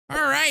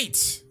All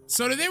right.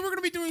 So today we're going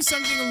to be doing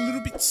something a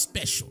little bit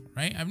special,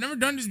 right? I've never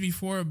done this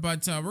before,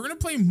 but we're going to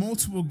play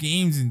multiple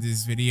games in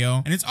this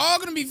video, and it's all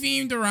going to be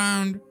themed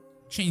around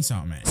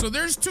Chainsaw Man. So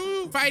there's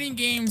two fighting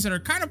games that are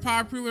kind of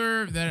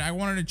popular that I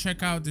wanted to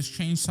check out this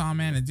Chainsaw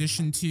Man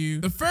edition to.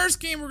 The first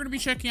game we're going to be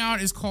checking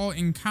out is called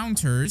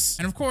Encounters.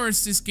 And of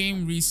course, this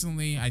game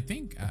recently, I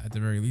think at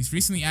the very least,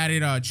 recently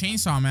added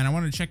Chainsaw Man. I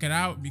wanted to check it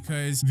out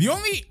because the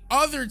only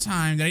other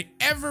time that I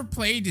ever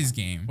played this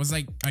game was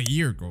like a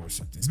year ago or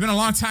something. It's been a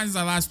long time since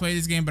I last played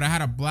this game, but I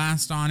had a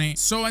blast on it.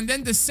 So, and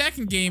then the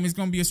second game is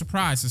going to be a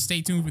surprise. So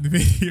stay tuned for the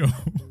video.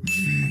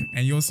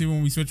 And you'll see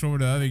when we switch over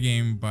to the other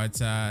game. But,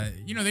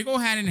 you know, they go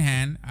hand in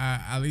hand.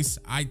 At least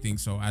I think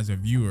so as a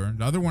viewer.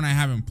 The other one I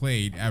haven't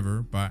played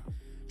ever, but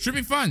should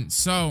be fun.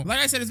 So, like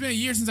I said, it's been a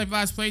year since I've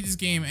last played this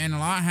game, and a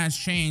lot has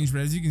changed.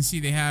 But as you can see,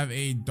 they have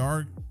a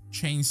dark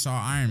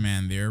chainsaw Iron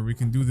Man there. We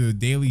can do the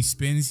daily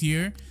spins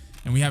here,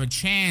 and we have a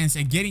chance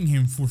at getting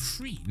him for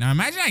free. Now,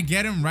 imagine I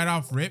get him right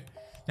off rip.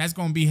 That's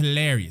gonna be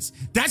hilarious.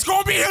 That's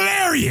gonna be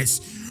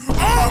hilarious.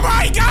 Oh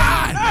my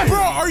God! Hey. Bro,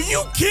 are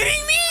you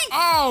kidding me?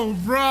 Oh,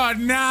 bro,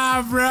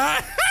 nah, bro.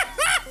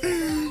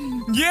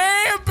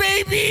 Yeah,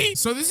 baby.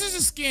 So this is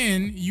a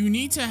skin. You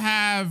need to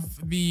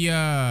have the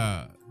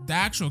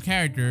actual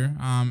character,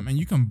 and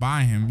you can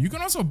buy him. You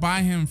can also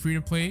buy him free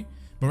to play,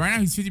 but right now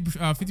he's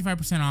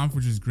 55% off,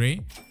 which is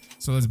great.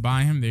 So let's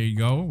buy him. There you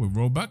go with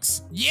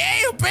Robux.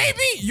 Yeah,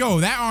 baby.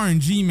 Yo, that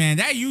RNG, man.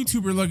 That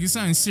YouTuber look is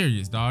something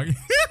serious, dog.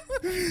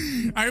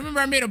 I remember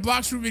I made a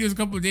Blox Fruit videos a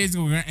couple of days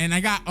ago, and I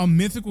got a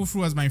mythical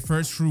fruit as my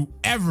first fruit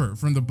ever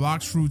from the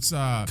Blox Fruit's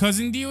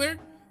cousin dealer.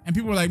 And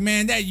people were like,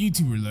 man, that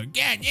YouTuber look,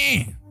 god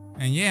damn.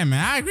 And yeah,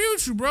 man, I agree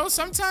with you, bro.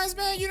 Sometimes,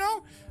 man, you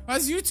know,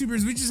 us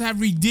YouTubers, we just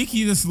have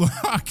ridiculous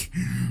luck.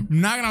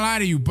 I'm not gonna lie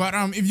to you. But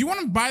if you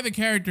want to buy the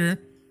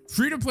character,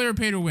 free to play or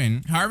pay to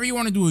win, however you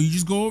want to do it, you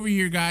just go over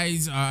here,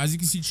 guys. As you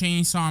can see,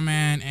 Chainsaw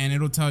Man, and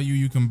it'll tell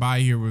you can buy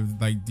here with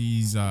like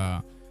these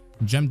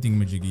gem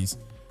thingamajiggies.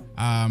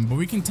 But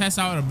we can test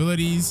out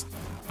abilities.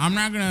 I'm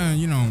not gonna,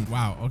 you know,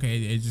 wow, okay,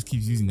 it just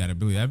keeps using that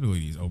ability. That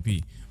ability is OP.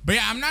 But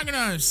yeah, I'm not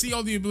gonna see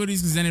all the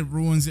abilities because then it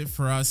ruins it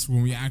for us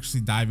when we actually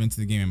dive into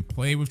the game and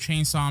play with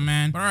Chainsaw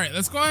Man. But all right,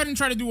 let's go ahead and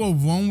try to do a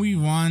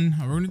 1v1.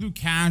 We're gonna do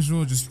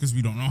casual just because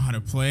we don't know how to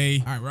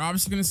play. All right, we're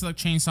obviously gonna select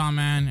Chainsaw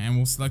Man, and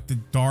we'll select the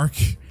dark.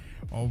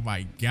 Oh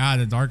my God,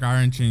 the dark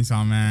iron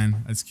Chainsaw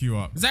Man. Let's queue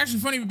up. It's actually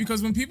funny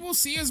because when people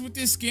see us with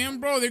this skin,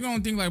 bro, they're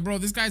gonna think like, bro,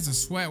 this guy's a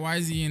sweat. Why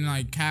is he in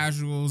like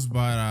casuals?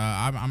 But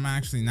I'm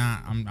actually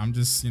not. I'm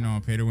just, you know, a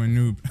pay to win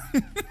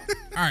noob.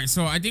 All right,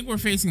 so I think we're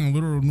facing a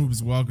literal noob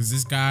as well because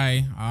this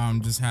guy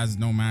just has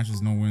no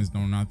matches, no wins,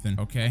 no nothing.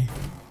 Okay.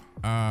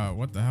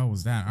 What the hell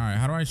was that? All right,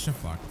 how do I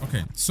shift block?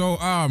 Okay, so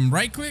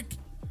right click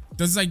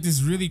does like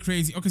this really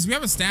crazy. Okay, so we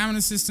have a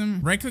stamina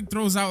system. Right click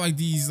throws out like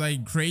these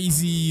like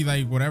crazy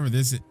like whatever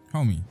this is.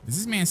 Homie, is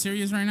this man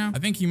serious right now? I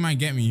think he might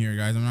get me here,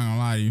 guys. I'm not gonna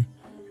lie to you.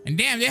 And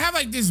damn, they have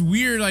like this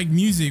weird like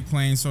music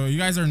playing, so you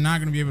guys are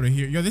not gonna be able to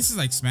hear. Yo, this is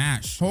like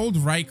Smash. Hold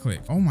right click.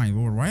 Oh my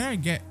Lord, why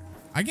did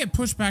I get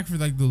pushed back for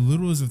like the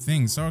littlest of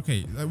things? So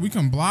okay, we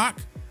can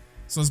block.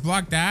 So let's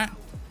block that.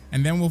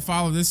 And then we'll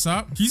follow this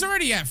up. He's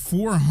already at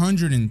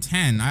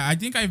 410. I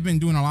think I've been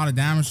doing a lot of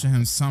damage to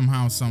him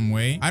somehow, some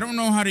way. I don't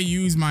know how to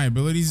use my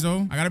abilities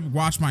though. I gotta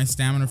watch my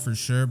stamina for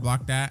sure.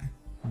 Block that.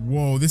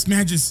 Whoa, this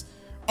man just...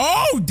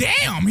 Oh,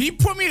 damn. He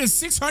put me to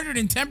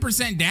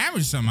 610%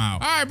 damage somehow.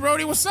 All right,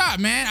 Brody, what's up,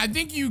 man? I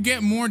think you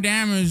get more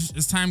damage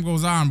as time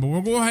goes on, but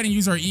we'll go ahead and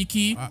use our E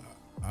key.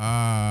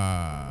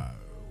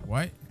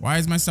 What? Why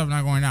is my stuff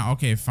not going down?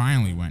 Okay, it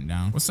finally went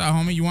down. What's up,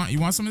 homie? You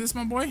want some of this,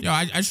 my boy? Yo,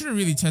 I should have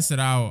really tested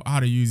out how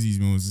to use these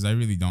moves because I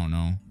really don't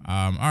know.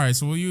 All right,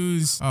 so we'll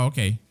use... Oh,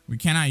 okay. We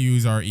cannot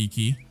use our E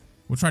key.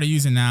 We'll try to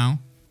use it now.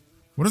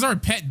 What does our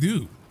pet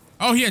do?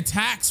 Oh, he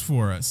attacks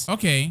for us.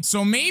 Okay,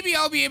 so maybe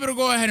I'll be able to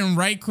go ahead and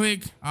right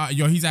click.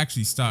 Yo, he's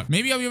actually stuck.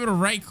 Maybe I'll be able to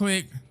right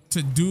click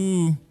to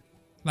do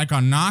like a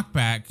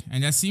knockback,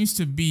 and that seems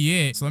to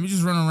be it. So let me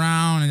just run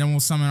around and then we'll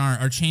summon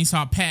our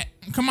chainsaw pet.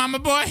 Come on, my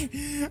boy.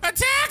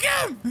 Attack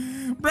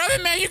him!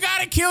 Brother, man, you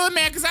gotta kill him,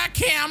 man, because I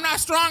can't. I'm not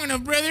strong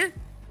enough, brother.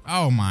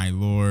 Oh my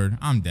Lord,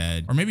 I'm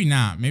dead. Or maybe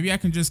not. Maybe I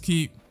can just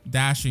keep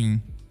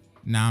dashing.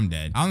 Nah, I'm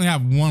dead. I only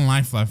have one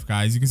life left,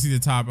 guys. You can see the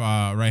top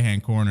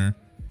right-hand corner.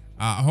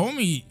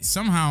 Homie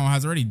somehow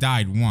has already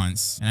died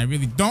once, and I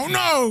really don't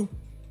know.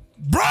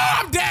 Bro,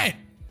 I'm dead.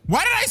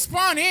 Why did I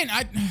spawn in?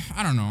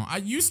 I don't know.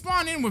 You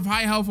spawned in with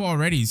high health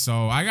already,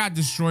 so I got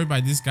destroyed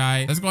by this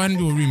guy. Let's go ahead and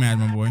do a rematch,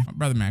 my boy.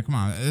 Brother, man, come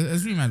on.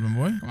 Let's rematch, my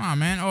boy. Come on,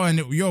 man. Oh, and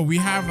yo, we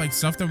have like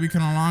stuff that we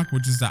can unlock,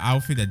 which is the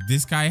outfit that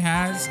this guy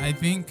has, I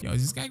think. Yo,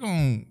 is this guy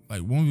going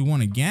like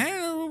 1v1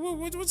 again? Or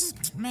what's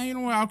this? Man, you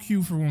know what? I'll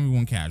queue for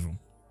 1v1 casual.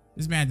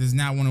 This man does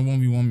not want to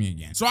 1v1 me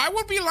again. So I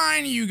would be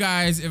lying to you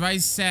guys if I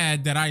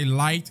said that I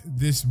liked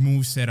this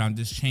moveset on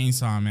this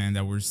Chainsaw Man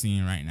that we're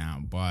seeing right now.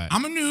 But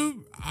I'm a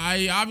noob.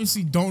 I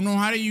obviously don't know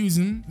how to use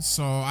him,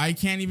 so I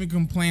can't even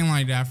complain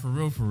like that for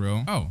real, for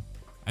real. Oh,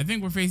 I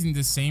think we're facing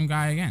the same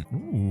guy again.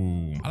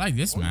 Ooh, I like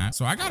this map.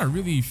 So I gotta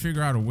really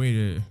figure out a way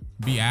to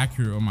be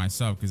accurate with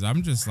myself because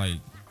I'm just like,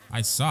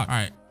 I suck. All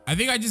right. I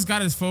think I just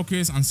got his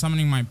focus on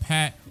summoning my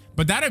pet.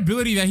 But that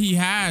ability that he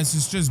has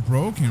is just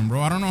broken,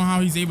 bro. I don't know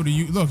how he's able to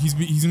use. Look, he's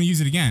gonna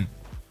use it again.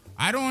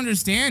 I don't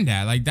understand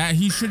that. Like that,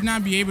 he should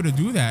not be able to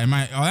do that.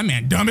 Oh, that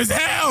man dumb as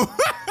hell.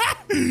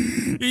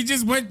 He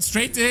just went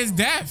straight to his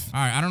death.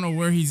 All right, I don't know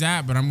where he's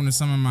at, but I'm gonna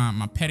summon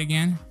my pet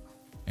again.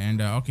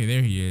 And okay,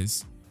 there he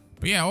is.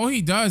 But yeah, all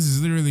he does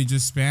is literally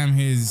just spam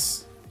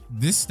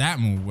this stat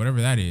move,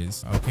 whatever that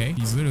is. Okay,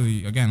 he's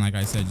literally, again, like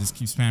I said, just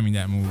keep spamming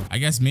that move. I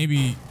guess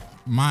maybe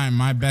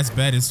my best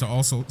bet is to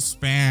also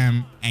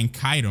spam and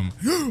kite him.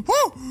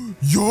 Oh,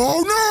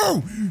 yo,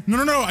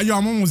 no. Yo,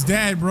 I'm almost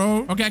dead,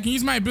 bro. Okay, I can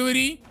use my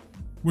ability,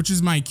 which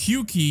is my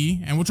Q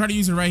key, and we'll try to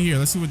use it right here.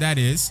 Let's see what that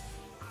is.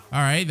 All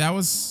right, that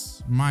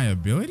was my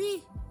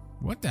ability.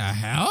 What the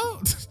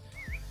hell?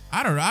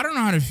 I don't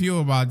know how to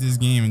feel about this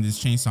game and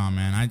this Chainsaw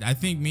Man. I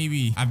think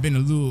maybe I've been a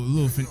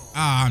little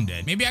I'm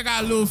dead. Maybe I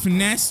got a little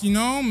finesse, you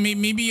know?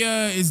 Maybe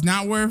it's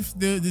not worth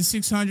the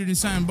 600 and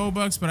something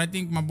Robux, but I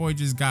think my boy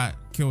just got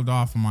killed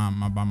off by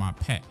my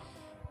pet.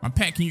 My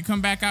pet, can you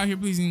come back out here,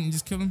 please, and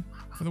just kill him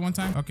for the one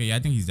time? Okay, yeah, I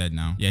think he's dead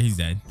now. Yeah, he's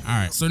dead. All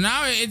right, so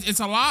now it's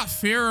a lot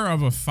fairer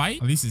of a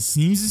fight. At least it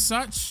seems as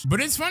such.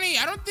 But it's funny,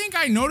 I don't think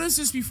I noticed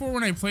this before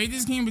when I played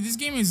this game, but this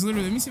game is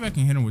literally, let me see if I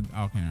can hit him with,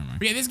 okay, never mind.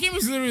 But yeah, this game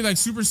is literally like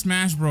Super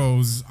Smash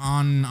Bros.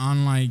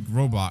 on like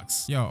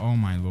Roblox. Yo, oh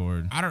my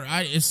lord.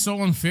 It's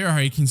so unfair how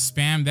you can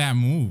spam that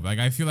move. Like,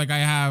 I feel like I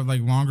have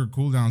like longer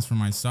cooldowns for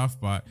my stuff,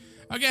 but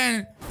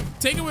again,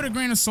 take it with a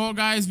grain of salt,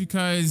 guys,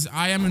 because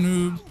I am a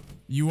noob.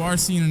 You are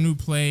seeing a new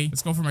play.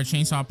 Let's go for my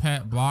chainsaw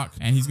pet block,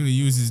 and he's gonna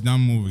use his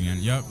dumb move again.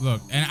 Yep,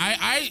 look, and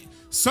I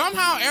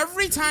somehow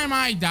every time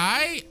I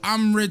die,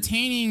 I'm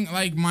retaining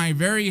like my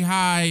very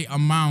high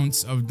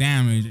amounts of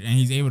damage, and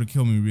he's able to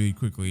kill me really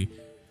quickly.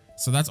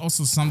 So that's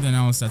also something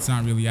else that's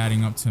not really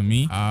adding up to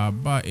me.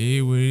 But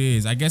it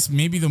is. I guess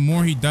maybe the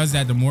more he does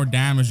that, the more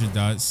damage it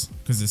does,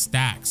 because it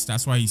stacks.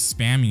 That's why he's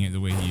spamming it the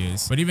way he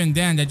is. But even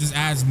then, that just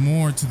adds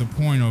more to the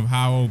point of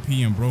how OP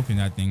and broken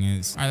that thing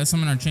is. All right, let's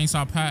summon our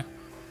chainsaw pet.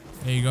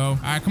 There you go. All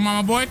right, come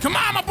on, my boy. Come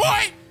on, my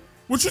boy.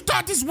 What you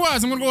thought this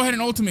was? I'm gonna go ahead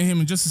and ultimate him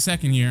in just a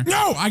second here.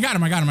 No, I got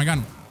him.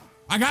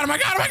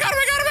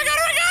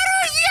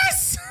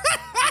 Yes!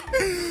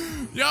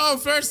 Yo,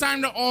 first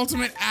time the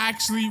ultimate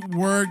actually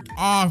worked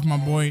off, my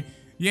boy.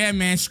 Yeah,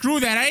 man, screw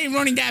that. I ain't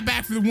running that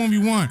back for the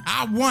 1v1.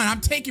 I won. I'm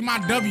taking my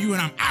W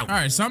and I'm out. All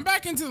right, so I'm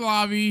back into the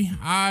lobby.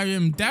 I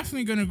am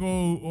definitely gonna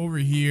go over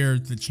here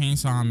to the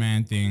Chainsaw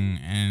Man thing,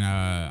 and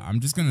I'm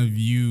just gonna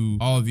view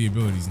all of the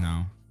abilities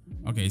now.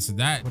 Okay, so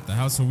that, what the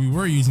hell? So we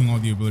were using all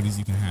the abilities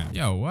you can have.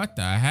 Yo, what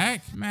the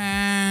heck?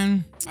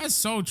 Man, that's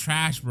so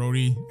trash,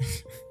 Brody.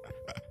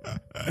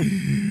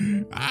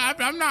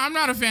 I'm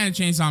not a fan of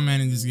Chainsaw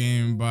Man in this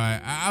game,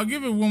 but I'll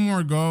give it one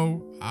more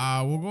go.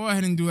 We'll go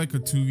ahead and do like a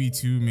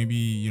 2v2. Maybe,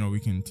 you know, we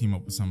can team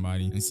up with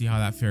somebody and see how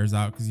that fares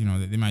out. Cause you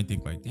know, they might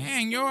think like,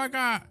 dang, yo, I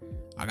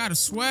got a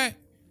sweat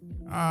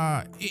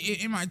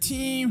in my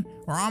team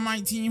or on my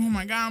team. Oh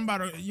my God, I'm about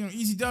to, you know,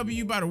 easy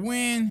W, about to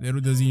win.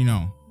 Little does he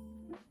know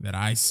that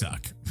I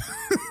suck.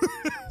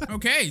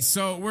 Okay,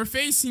 so we're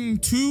facing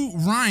two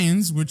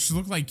Ryans, which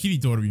look like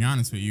Kirito, to be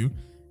honest with you.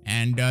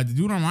 And the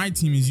dude on my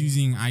team is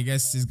using, I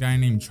guess, this guy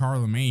named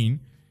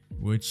Charlemagne,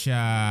 which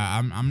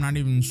I'm not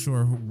even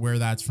sure where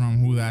that's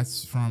from, who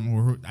that's from,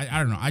 or who, I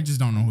don't know. I just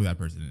don't know who that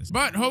person is.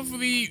 But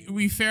hopefully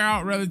we fare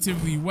out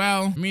relatively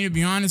well. I mean, to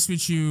be honest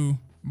with you,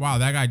 wow,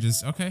 that guy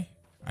just, okay.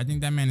 I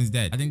think that man is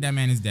dead.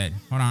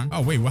 Hold on.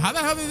 Oh, wait, well, how the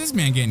hell did this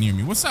man get near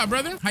me? What's up,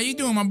 brother? How you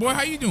doing, my boy?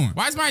 How you doing?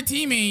 Why is my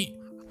teammate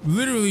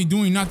literally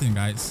doing nothing,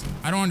 guys?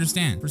 I don't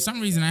understand. For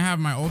some reason, I have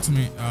my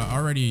ultimate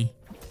already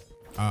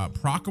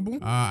proccable.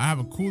 I have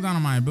a cooldown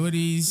on my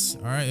abilities.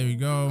 All right, there we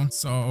go.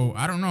 So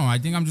I don't know. I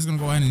think I'm just gonna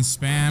go ahead and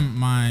spam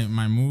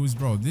my moves,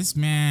 bro. This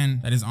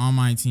man that is on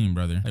my team,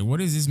 brother. Like, what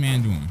is this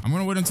man doing? I'm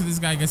gonna wait until this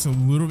guy gets a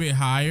little bit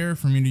higher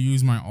for me to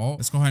use my ult.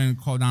 Let's go ahead and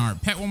call down our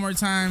pet one more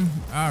time.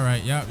 All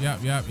right. Yep.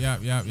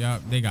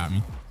 They got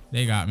me. I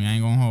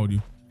ain't gonna hold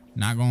you.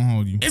 Not gonna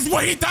hold you. It's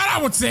what he thought I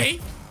would say.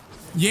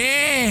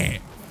 Yeah.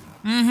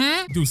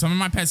 Dude, some of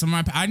my pets,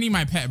 I need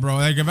my pet, bro.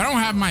 Like, if I don't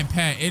have my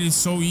pet, it is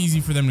so easy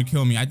for them to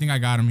kill me. I think I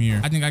got him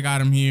here. No, he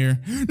got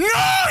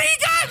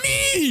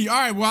me. All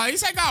right, well, at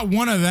least I got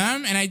one of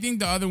them, and I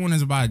think the other one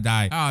is about to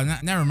die. Oh,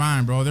 never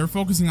mind, bro. They're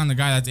focusing on the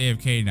guy that's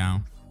AFK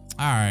now.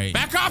 All right,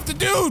 back off the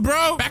dude,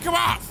 bro. Back him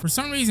off. For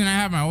some reason, I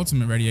have my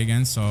ultimate ready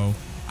again, so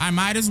I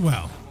might as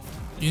well.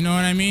 You know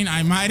what I mean?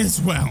 I might as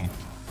well.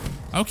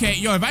 Okay,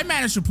 yo, if I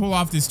manage to pull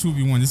off this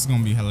 2v1, this is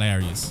gonna be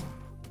hilarious.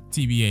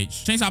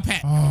 TBH. Chainsaw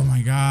pet. Oh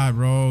my God,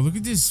 bro. Look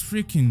at this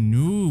freaking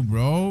noob,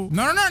 bro.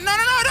 No.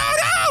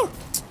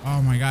 Oh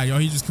my God, yo,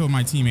 he just killed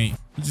my teammate.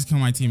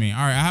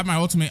 All right, I have my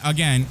ultimate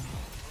again,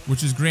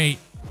 which is great.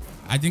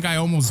 I think I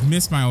almost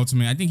missed my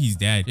ultimate. I think he's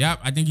dead.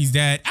 Yep, I think he's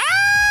dead.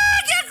 Ah,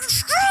 get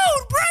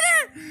screwed,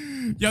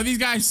 brother. Yo, these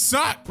guys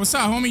suck. What's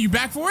up, homie? You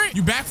back for it?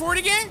 You back for it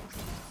again,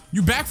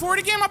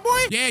 my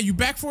boy? Yeah, you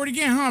back for it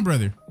again, huh,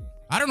 brother?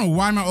 I don't know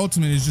why my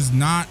ultimate is just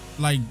not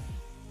like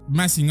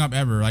messing up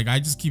ever. Like, I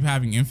just keep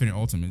having infinite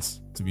ultimates,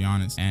 to be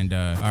honest. And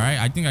all right,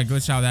 I think I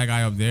glitched out that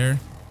guy up there.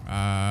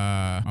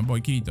 My boy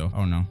Kirito.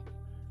 Oh no.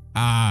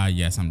 Ah,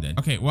 yes, I'm dead.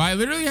 Okay, well, I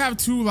literally have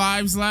 2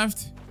 lives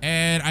left,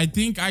 and I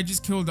think I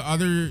just killed the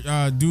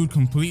other dude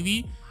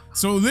completely.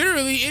 So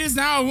literally, it is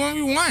now a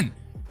 1v1,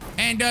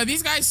 and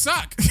these guys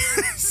suck.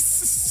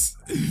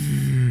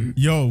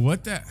 Yo,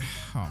 what the?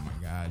 Oh my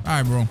god. All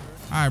right, bro. All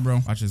right, bro.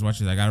 Watch this. Watch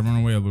this. I gotta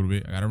run away a little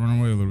bit. I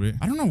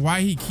don't know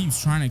why he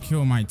keeps trying to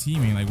kill my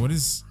teammate. Like, what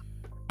is?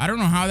 I don't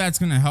know how that's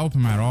gonna help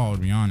him at all,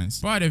 to be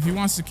honest. But if he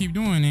wants to keep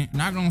doing it, I'm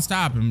not gonna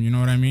stop him. You know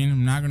what I mean?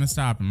 I'm not gonna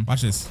stop him.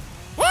 Watch this.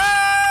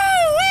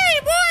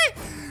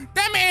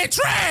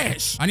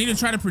 Trash. I need to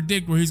try to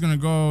predict where he's gonna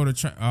go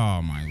to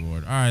oh my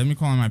lord. All right, let me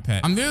call him my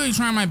pet. I'm literally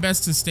trying my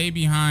best to stay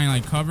behind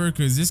like cover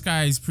because this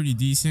guy is pretty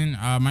decent.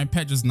 My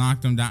pet just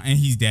knocked him down and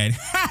he's dead.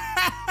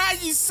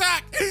 You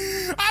suck.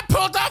 I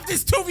pulled off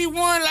this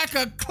 2v1 like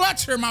a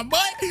clutcher, my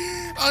butt.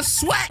 A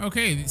sweat.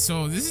 Okay,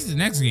 so this is the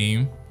next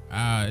game.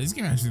 This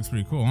game actually looks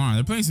pretty cool. Hold on,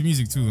 they're playing some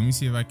music too. Let me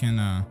see if I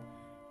can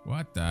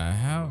what the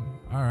hell?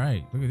 All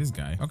right, look at this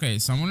guy. Okay,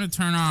 so I'm gonna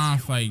turn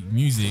off like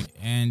music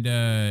and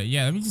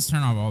yeah, let me just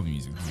turn off all the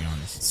music, to be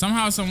honest.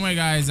 Somehow, some way,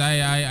 guys,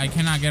 I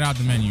cannot get out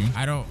the menu.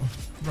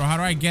 Bro, how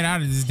do I get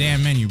out of this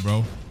damn menu,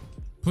 bro?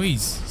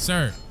 Please,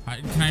 sir,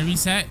 can I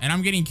reset? And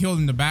I'm getting killed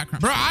in the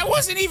background. Bro, I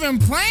wasn't even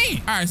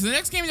playing. All right, so the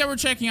next game that we're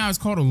checking out is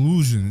called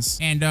Allusions.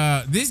 And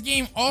this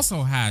game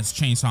also has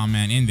Chainsaw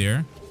Man in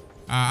there.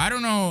 I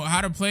don't know how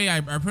to play. I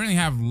apparently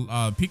have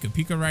Pika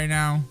Pika right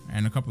now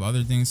and a couple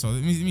other things. So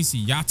let me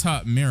see.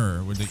 Yata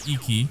Mirror with the E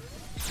key.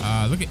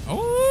 Look at,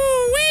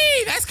 oh,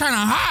 wait, that's kind of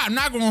hot. I'm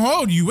not gonna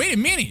hold you. Wait a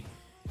minute.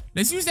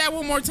 Let's use that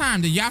one more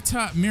time. The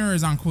Yata Mirror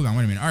is on cooldown.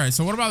 Wait a minute. All right,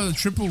 so what about the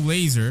triple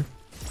laser?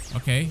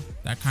 Okay,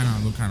 that kind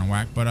of look kind of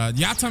whack. But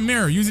Yata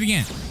Mirror, use it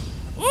again.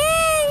 Ooh,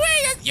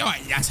 wait,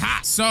 that's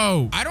hot.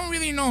 So I don't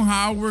really know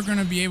how we're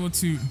gonna be able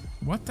to.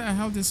 What the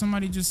hell did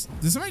somebody just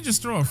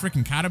throw a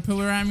freaking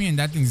caterpillar at me and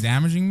that thing's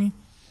damaging me?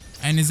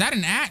 And is that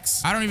an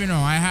axe? I don't even know.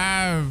 I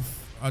have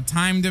a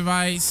time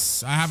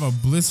device. I have a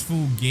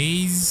blissful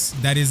gaze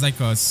that is like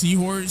a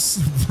seahorse.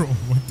 Bro,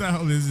 what the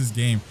hell is this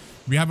game?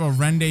 We have a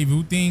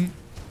rendezvous thing.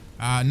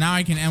 Now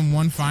I can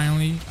M1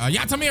 finally.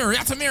 Yata Mirror,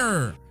 Yata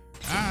Mirror.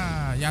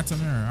 Ah, Yata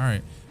Mirror. All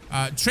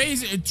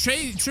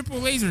right. Triple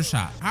laser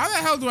shot. How the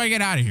hell do I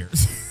get out of here?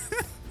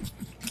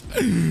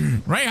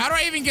 Right? How do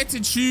I even get to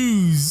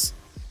choose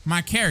my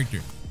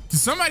character?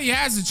 Because somebody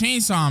has a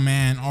Chainsaw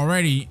Man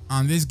already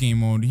on this game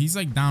mode. He's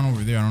like down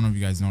over there. I don't know if you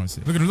guys noticed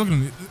it. Look at him, look at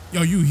him.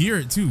 Yo, you hear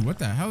it too. What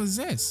the hell is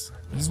this?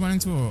 I just went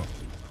into a, what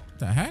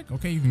the heck?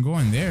 Okay, you can go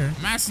in there.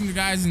 I'm asking the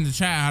guys in the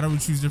chat how do we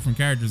choose different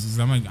characters, because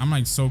I'm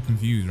like so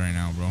confused right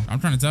now, bro.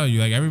 I'm trying to tell you,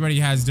 like, everybody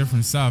has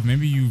different stuff.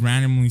 Maybe you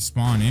randomly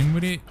spawn in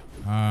with it.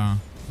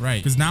 Right,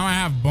 because now I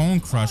have bone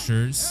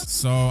crushers,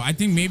 so I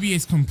think maybe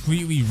it's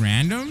completely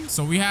random.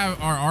 So we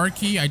have our R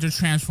key. I just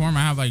transform.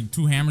 I have like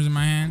 2 hammers in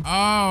my hand.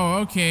 Oh,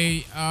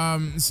 okay.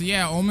 So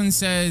yeah, Omen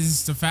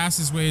says the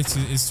fastest way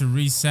is to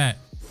reset.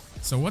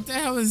 So what the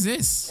hell is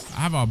this? I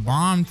have a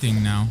bomb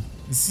thing now.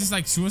 Is this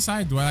like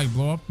suicide? Do I like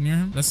blow up near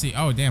him? Let's see.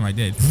 Oh damn, I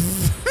did.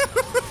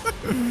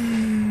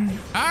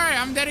 All right,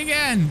 I'm dead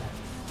again.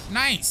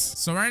 Nice.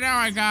 So right now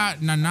I got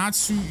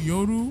Nanatsu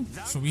Yoru.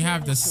 So we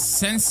have the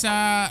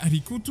Sensa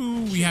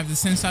Rikutu. We have the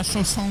Sensa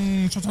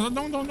Shosong.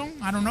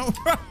 I don't know.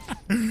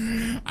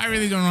 I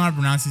really don't know how to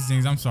pronounce these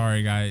things. I'm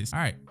sorry, guys. All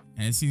right.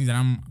 And it seems that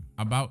I'm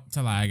about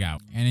to lag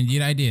out. And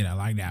indeed I did. I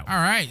lagged out. All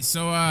right.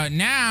 So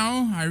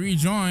now I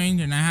rejoined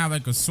and I have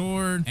like a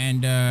sword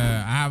and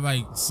I have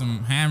like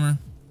some hammer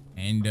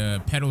and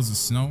petals of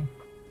snow,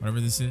 whatever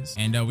this is.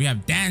 And we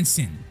have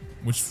dancing,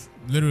 which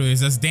literally is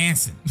just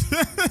dancing.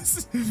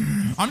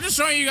 I'm just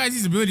showing you guys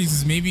these abilities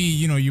because maybe,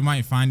 you know, you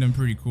might find them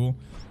pretty cool.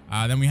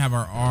 Then we have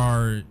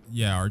our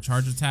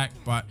charge attack,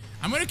 but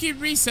I'm gonna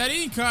keep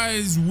resetting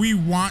because we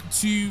want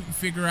to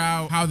figure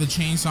out how the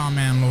Chainsaw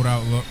Man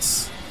loadout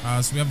looks.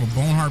 So we have a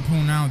bone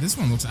harpoon now. This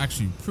one looks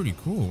actually pretty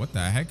cool. What the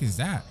heck is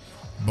that?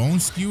 Bone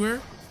skewer?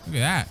 Look at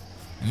that.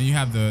 And then you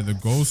have the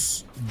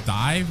ghost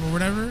dive or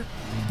whatever.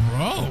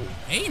 Bro,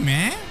 hey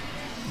man.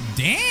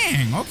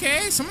 Dang,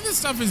 okay. Some of this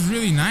stuff is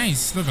really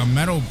nice. Look, a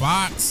metal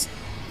box,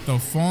 the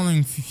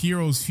falling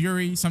hero's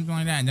fury, something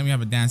like that. And then we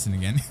have a dancing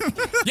again.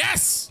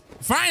 Yes!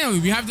 Finally,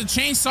 we have the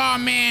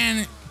Chainsaw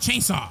Man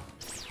chainsaw.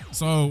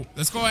 So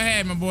let's go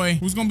ahead, my boy.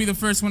 Who's gonna be the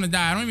first one to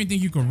die? I don't even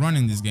think you can run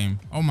in this game.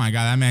 Oh my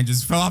god, that man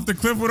just fell off the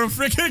cliff with a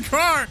freaking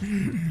car.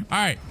 All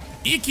right,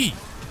 Iki.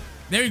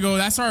 There we go.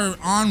 That's our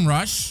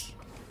onrush.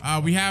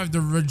 We have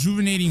the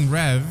rejuvenating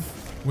rev,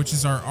 which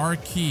is our R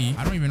key.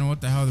 I don't even know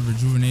what the hell the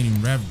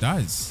rejuvenating rev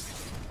does.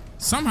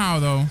 Somehow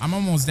though, I'm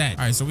almost dead.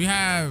 All right, so we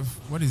have,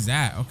 what is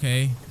that?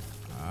 Okay.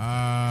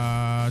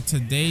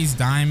 Today's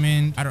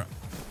diamond. I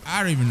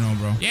don't even know,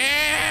 bro.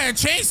 Yeah,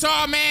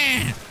 Chainsaw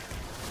Man.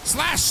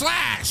 Slash,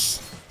 slash,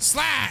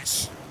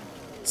 slash,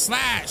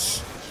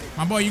 slash.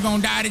 My boy, you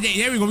gonna die today.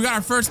 There we go. We got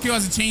our first kill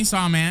as a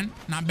Chainsaw Man.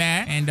 Not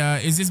bad. And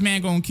is this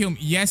man gonna kill me?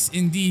 Yes,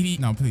 indeed.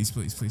 No, please,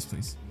 please, please,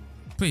 please.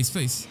 Please,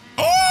 please.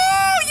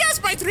 Oh, yes,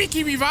 my 3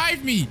 key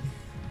revived me.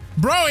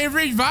 Bro, it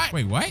revived.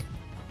 Wait, what?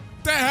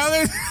 The hell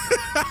is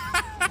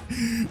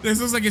This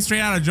looks like it's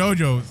straight out of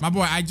JoJo's. My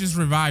boy, I just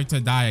revived to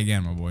die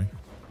again, my boy.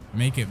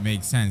 Make it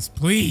make sense,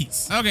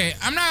 please. Okay,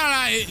 I'm not gonna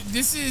lie.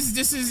 This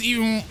is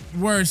even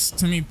worse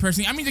to me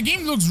personally. I mean, the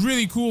game looks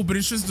really cool, but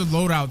it's just the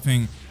loadout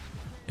thing.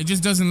 It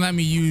just doesn't let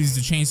me use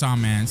the Chainsaw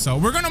Man. So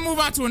we're gonna move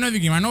on to another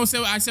game. I know I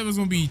said it was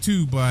gonna be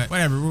 2, but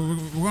whatever. We're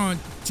gonna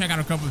check out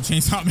a couple of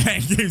Chainsaw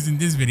Man games in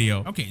this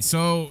video. Okay,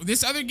 so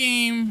this other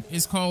game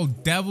is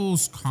called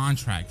Devil's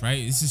Contract,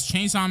 right? This is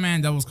Chainsaw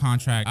Man Devil's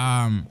Contract.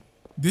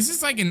 This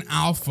is like an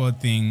alpha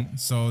thing,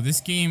 so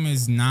this game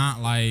is not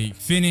like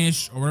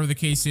finished or whatever the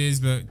case is,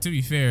 but to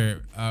be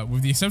fair,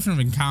 with the exception of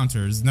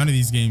encounters, none of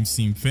these games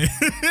seem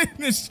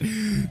finished.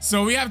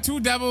 So we have 2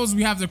 devils.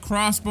 We have the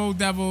crossbow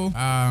devil,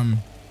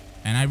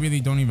 and I really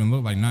don't even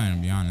look like nothing,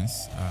 to be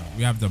honest.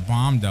 We have the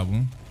bomb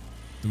devil.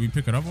 Do we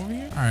pick it up over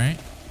here? All right.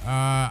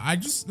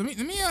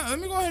 Let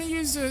me go ahead and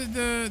use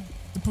the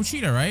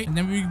Pochita, right? And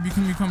then we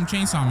can become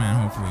Chainsaw Man,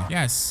 hopefully.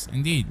 Yes,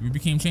 indeed, we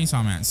became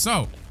Chainsaw Man.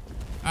 So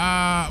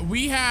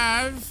we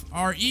have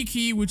our E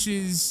key, which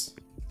is,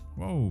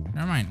 whoa,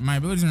 never mind. My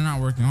abilities are not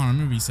working. Hold on,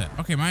 let me reset.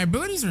 Okay, my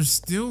abilities are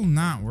still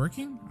not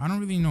working. I don't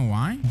really know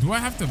why. Do I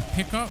have to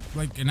pick up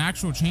like an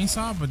actual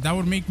chainsaw? But that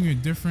would make me a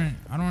different,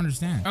 I don't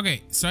understand.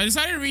 Okay, so I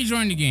decided to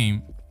rejoin the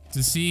game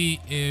to see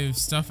if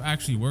stuff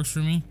actually works for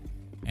me,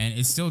 and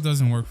it still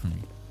doesn't work for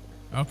me.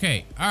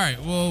 Okay, all right,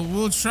 well,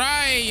 we'll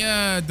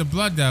try the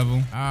blood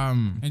devil.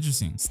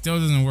 Interesting, still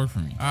doesn't work for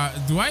me.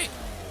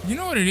 You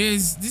know what it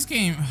is? This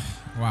game,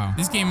 wow,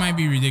 this game might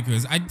be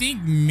ridiculous. I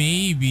think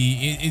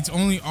maybe it's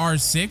only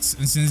R6,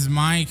 and since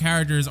my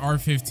character is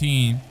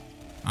R15,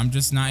 I'm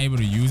just not able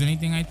to use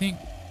anything, I think.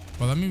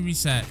 But let me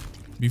reset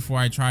before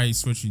I try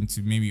switching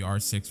to maybe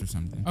R6 or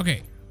something.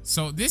 Okay,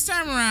 so this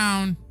time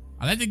around,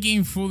 I let the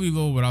game fully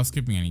load without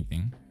skipping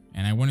anything,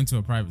 and I went into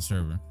a private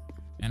server,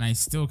 and I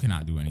still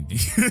cannot do anything.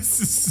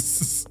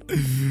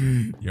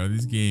 Yo,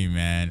 this game,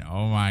 man.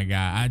 Oh my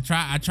God.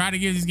 I tried to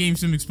give this game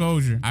some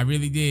exposure. I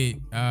really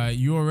did.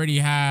 You already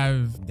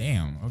have,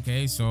 damn.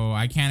 Okay, so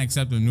I can't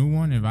accept a new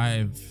one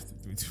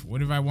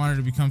what if I wanted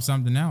to become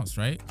something else,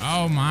 right?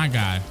 Oh my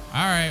God.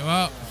 All right,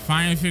 well,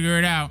 finally figure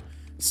it out.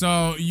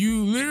 So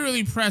you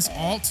literally press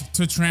Alt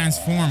to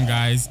transform,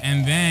 guys,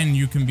 and then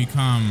you can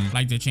become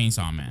like the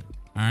Chainsaw Man.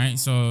 All right,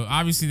 so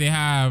obviously they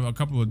have a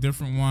couple of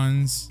different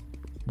ones,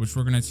 which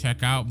we're gonna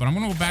check out, but I'm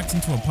gonna go back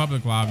into a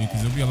public lobby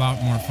because it'll be a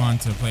lot more fun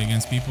to play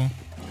against people.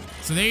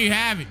 So there you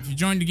have it. If you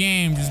joined the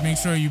game, just make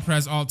sure you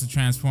press Alt to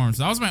transform.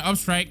 So that was my up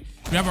strike.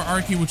 We have our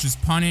R key, which is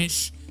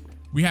punish.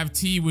 We have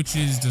T, which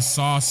is the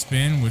saw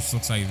spin, which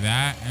looks like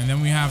that. And then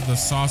we have the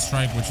saw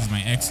strike, which is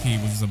my X key,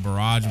 which is a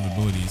barrage of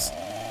abilities.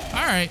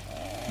 All right,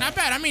 not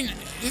bad. I mean,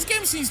 this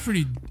game seems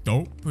pretty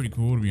dope, pretty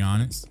cool, to be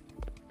honest.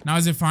 Now,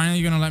 is it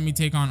finally gonna let me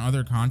take on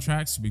other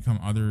contracts to become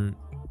other?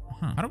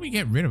 How do we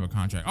get rid of a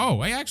contract?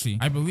 Oh,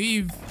 I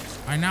believe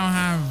I now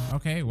have,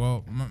 okay,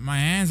 well, my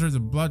hands are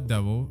the blood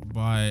devil,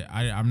 but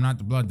I'm not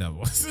the blood devil.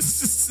 All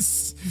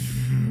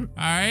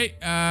right,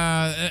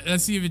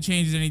 let's see if it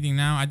changes anything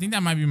now. I think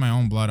that might be my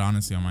own blood,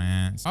 honestly, on my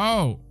hands.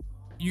 Oh,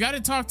 you got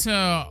to talk to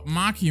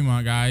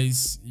Makima,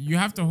 guys. You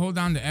have to hold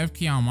down the F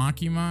key on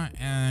Makima,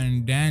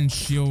 and then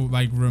she'll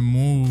like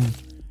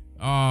remove.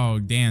 Oh,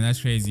 damn, that's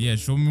crazy. Yeah,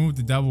 she'll move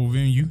the devil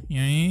within you.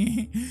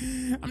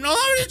 I'm no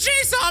longer the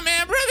Chainsaw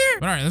Man, brother.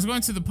 But all right, let's go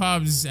into the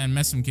pubs and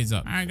mess some kids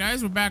up. All right,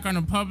 guys, we're back on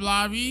the pub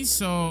lobby.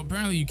 So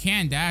apparently you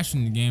can dash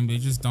in the game. They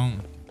just don't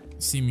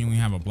seemingly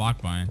have a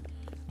block button.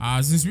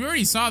 Since we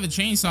already saw the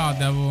Chainsaw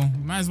Devil,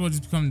 we might as well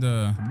just become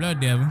the Blood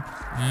Devil.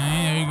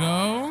 And there you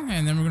go.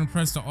 And then we're going to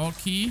press the Alt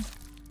key.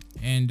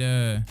 And,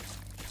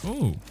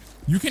 oh.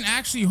 You can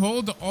actually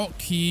hold the Alt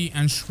key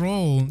and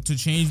scroll to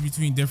change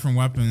between different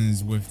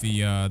weapons with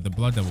the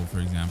Blood Devil, for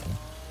example.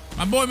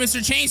 My boy,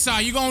 Mr.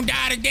 Chainsaw, you gonna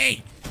die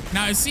today.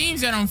 Now, it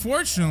seems that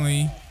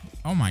unfortunately,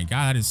 oh my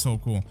God, that is so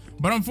cool.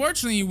 But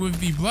unfortunately, with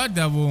the Blood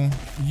Devil,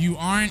 you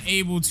aren't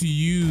able to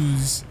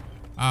use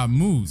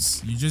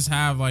moves. You just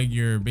have like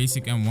your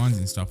basic M1s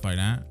and stuff like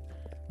that.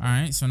 All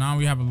right, so now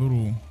we have a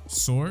little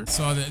sword.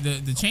 So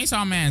the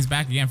Chainsaw Man is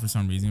back again for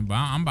some reason, but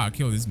I'm about to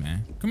kill this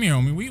man. Come here,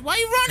 homie. Why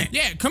you running?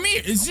 Yeah, come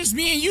here. It's just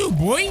me and you,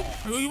 boy.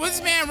 What's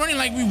this man running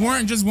like we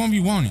weren't just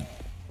 1v1ing? All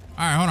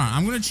right, hold on.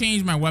 I'm gonna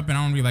change my weapon.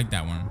 I don't really like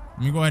that one.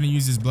 Let me go ahead and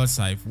use this blood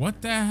scythe.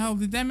 What the hell?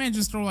 Did that man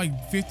just throw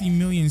like 50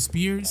 million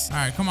spears? All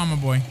right, come on, my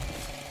boy.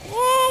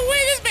 Whoa,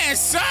 wait, this man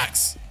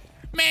sucks.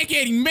 Man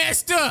getting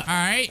messed up. All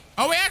right.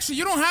 Oh, wait, actually,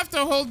 you don't have to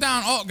hold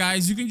down Alt,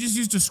 guys. You can just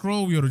use the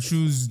scroll wheel to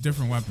choose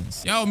different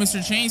weapons. Yo, Mr.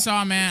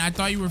 Chainsaw Man, I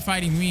thought you were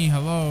fighting me.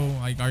 Hello.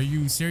 Like, are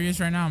you serious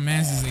right now?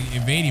 Man's is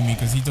evading me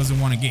because he doesn't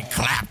want to get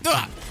clapped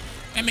up.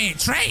 That man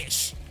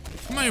trash.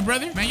 Come on here,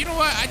 brother. Man, you know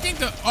what? I think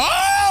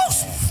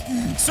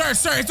oh! Sir,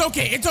 it's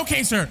okay. It's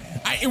okay, sir.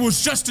 It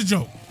was just a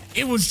joke.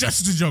 It was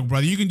just a joke,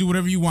 brother. You can do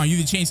whatever you want. You're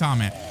the Chainsaw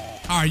Man.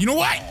 All right, you know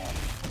what?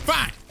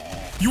 Fine.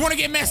 You want to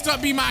get messed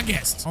up? Be my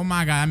guest. Oh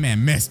my God, that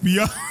man messed me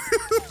up.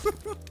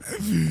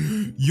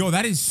 Yo,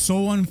 that is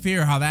so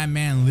unfair how that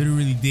man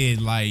literally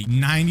did like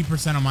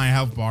 90% of my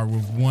health bar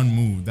with one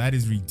move. That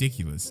is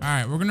ridiculous. All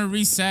right, we're gonna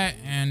reset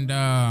and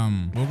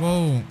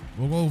we'll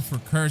go for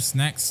curse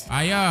next.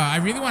 I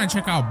really want to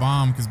check out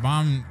bomb because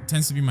bomb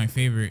tends to be my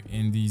favorite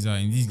in these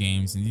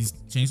games. In these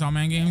Chainsaw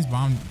Man games,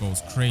 bomb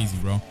goes crazy,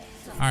 bro. All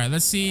right,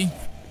 let's see.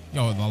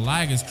 Yo, the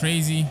lag is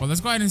crazy. Well,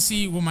 let's go ahead and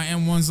see what my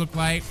M1s look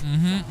like.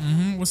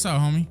 What's up,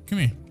 homie? Come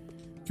here.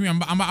 Come here.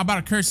 I'm about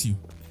to curse you.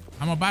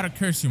 I'm about to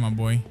curse you, my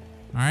boy.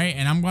 All right,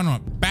 and I'm gonna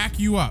back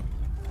you up.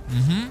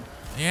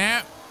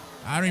 Yeah.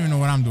 I don't even know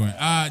what I'm doing.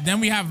 Then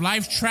we have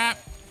life trap,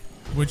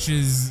 which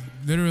is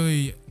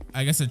literally,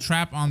 I guess, a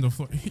trap on the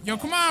floor. Yo,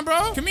 come on,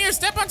 bro. Come here.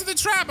 Step onto the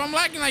trap. I'm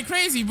lagging like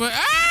crazy, but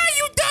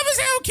you dumb as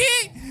hell,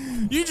 kid.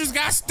 You just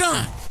got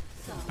stunned.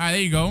 All right,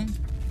 there you go.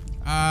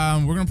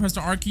 We're gonna press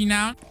the R key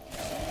now.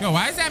 Yo,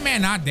 why is that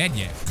man not dead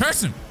yet?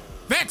 Curse him.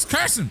 Vex,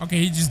 curse him. Okay,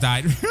 he just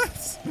died.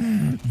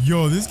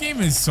 Yo, this game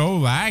is so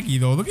laggy,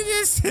 though. Look at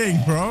this thing,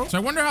 bro. So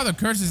I wonder how the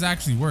curses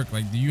actually work.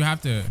 Like, do you have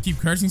to keep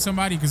cursing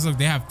somebody? Because, look,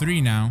 they have 3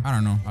 now. I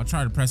don't know. I'll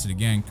try to press it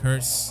again.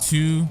 Curse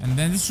 2. And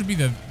then this should be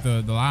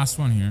the last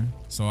one here.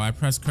 So I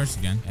press curse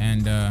again.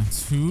 And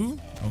 2.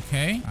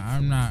 Okay.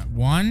 I'm not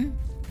 1.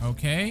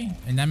 Okay,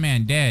 and that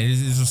man dead.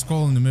 There's a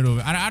skull in the middle of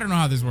it. I don't know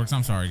how this works.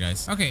 I'm sorry,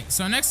 guys. Okay,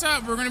 so next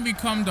up, we're gonna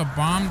become the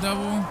bomb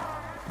devil.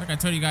 Like I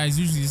told you guys,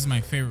 usually this is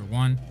my favorite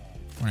one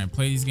when I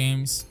play these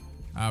games.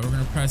 We're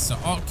gonna press the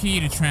Alt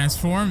key to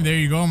transform. There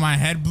you go. My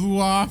head blew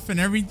off and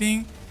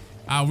everything.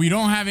 We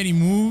don't have any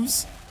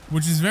moves,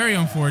 which is very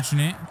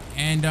unfortunate.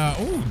 And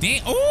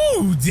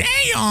oh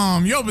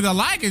damn, yo, but the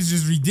lag is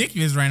just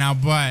ridiculous right now.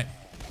 But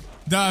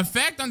the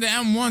effect on the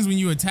M1s when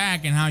you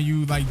attack and how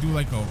you like do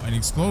like an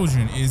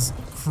explosion is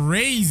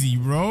crazy,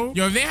 bro.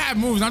 Yo, if they had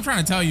moves, I'm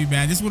trying to tell you,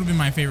 man, this would have been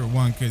my favorite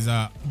one because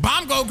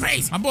bomb go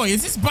crazy. My boy,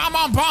 is this bomb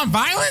on bomb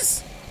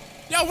violence?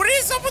 Yo, what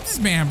is up with this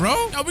man,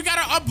 bro? Yo, we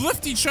gotta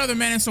uplift each other,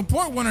 man, and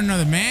support one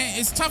another, man.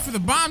 It's tough for the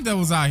bomb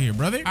devils out here,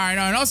 brother. All right,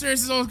 in all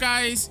seriousness,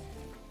 guys,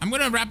 I'm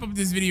gonna wrap up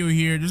this video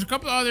here. There's a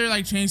couple other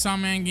like Chainsaw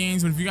Man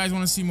games, but if you guys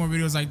want to see more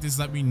videos like this,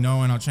 let me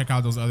know and I'll check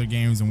out those other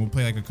games and we'll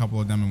play like a couple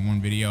of them in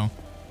one video.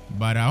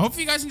 But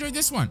hopefully you guys enjoyed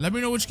this one. Let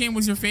me know which game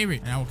was your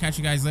favorite and I will catch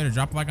you guys later.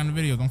 Drop a like on the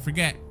video. Don't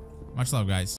forget. Much love, guys.